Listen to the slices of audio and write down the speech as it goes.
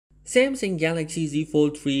Samsung Galaxy Z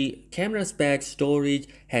Fold 3 camera spec storage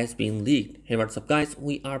has been leaked. Hey, what's up guys,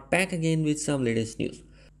 we are back again with some latest news.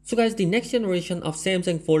 So guys, the next generation of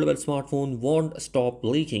Samsung foldable smartphone won't stop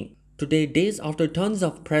leaking. Today, days after tons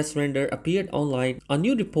of press render appeared online, a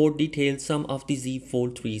new report details some of the Z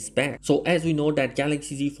Fold 3 specs. So as we know that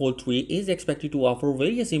Galaxy Z Fold 3 is expected to offer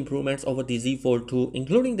various improvements over the Z Fold 2,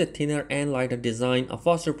 including the thinner and lighter design, a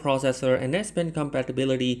faster processor, and S Pen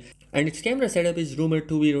compatibility, and its camera setup is rumored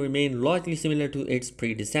to remain largely similar to its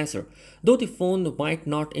predecessor. Though the phone might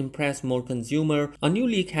not impress more consumers, a new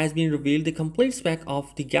leak has been revealed the complete spec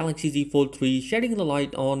of the Galaxy Z Fold 3, shedding the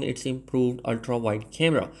light on its improved ultra-wide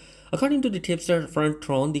camera. According to the tipster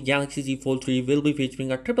Frontron, the Galaxy Z Fold 3 will be featuring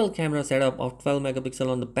a triple camera setup of 12 megapixel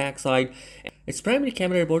on the backside. Its primary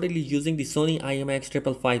camera reportedly using the Sony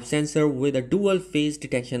IMX555 sensor with a dual phase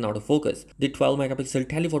detection autofocus. The 12 megapixel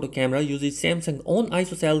telephoto camera uses Samsung's own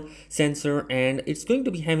ISOCELL sensor and it's going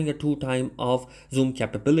to be having a 2x of zoom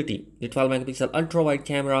capability. The 12 megapixel ultra wide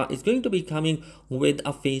camera is going to be coming with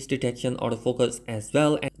a phase detection autofocus as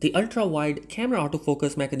well, and the ultra wide camera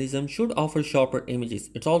autofocus mechanism should offer sharper images.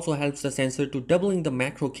 It also helps the sensor to doubling the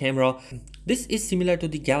macro camera. This is similar to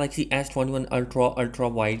the Galaxy S21 ultra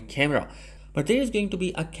wide camera. But there is going to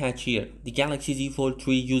be a catch here. The Galaxy Z Fold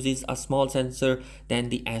 3 uses a small sensor than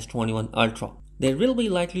the S21 Ultra. There will be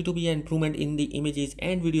likely to be an improvement in the images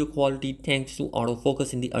and video quality thanks to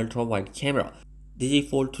autofocus in the ultra-wide camera. The Z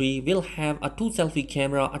Fold 3 will have a 2 selfie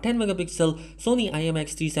camera, a 10 megapixel Sony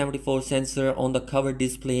IMX374 sensor on the cover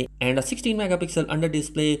display, and a 16 megapixel under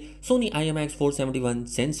display Sony IMX471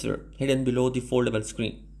 sensor hidden below the foldable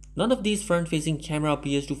screen. None of these front-facing camera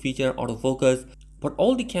appears to feature autofocus, but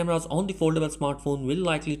all the cameras on the foldable smartphone will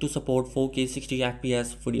likely to support 4K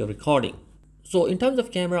 60fps video recording. So in terms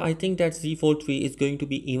of camera, I think that Z Fold 3 is going to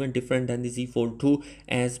be even different than the Z Fold 2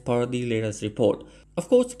 as per the latest report. Of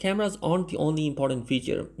course, cameras aren't the only important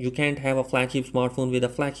feature. You can't have a flagship smartphone with a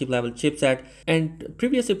flagship level chipset, and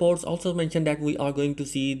previous reports also mentioned that we are going to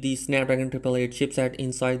see the Snapdragon 888 chipset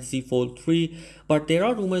inside Z Fold 3, but there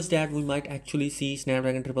are rumors that we might actually see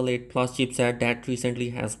Snapdragon 888 Plus chipset that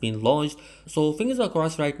recently has been launched. So fingers are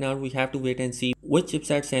crossed right now. We have to wait and see which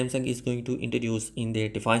chipset Samsung is going to introduce in their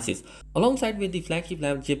devices. Alongside with the flagship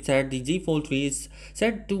level chipset, the Z Fold 3 is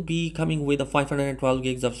said to be coming with a 512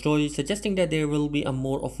 gigs of storage, suggesting that there will be a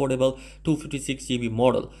more affordable 256GB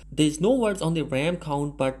model. There is no words on the RAM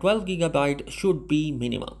count, but 12GB should be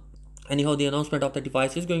minimum. Anyhow, the announcement of the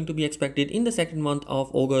device is going to be expected in the second month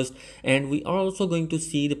of August, and we are also going to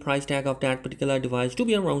see the price tag of that particular device to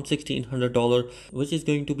be around $1,600, which is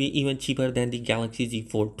going to be even cheaper than the Galaxy Z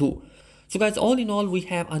Fold 2. So guys, all in all, we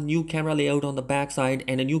have a new camera layout on the back side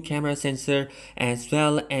and a new camera sensor as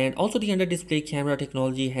well, and also the under display camera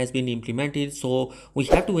technology has been implemented, so we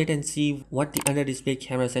have to wait and see what the under display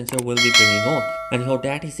camera sensor will be bringing on. Anyhow,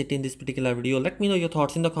 that is it in this particular video. Let me know your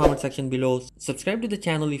thoughts in the comment section below. Subscribe to the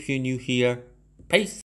channel if you're new here. Peace.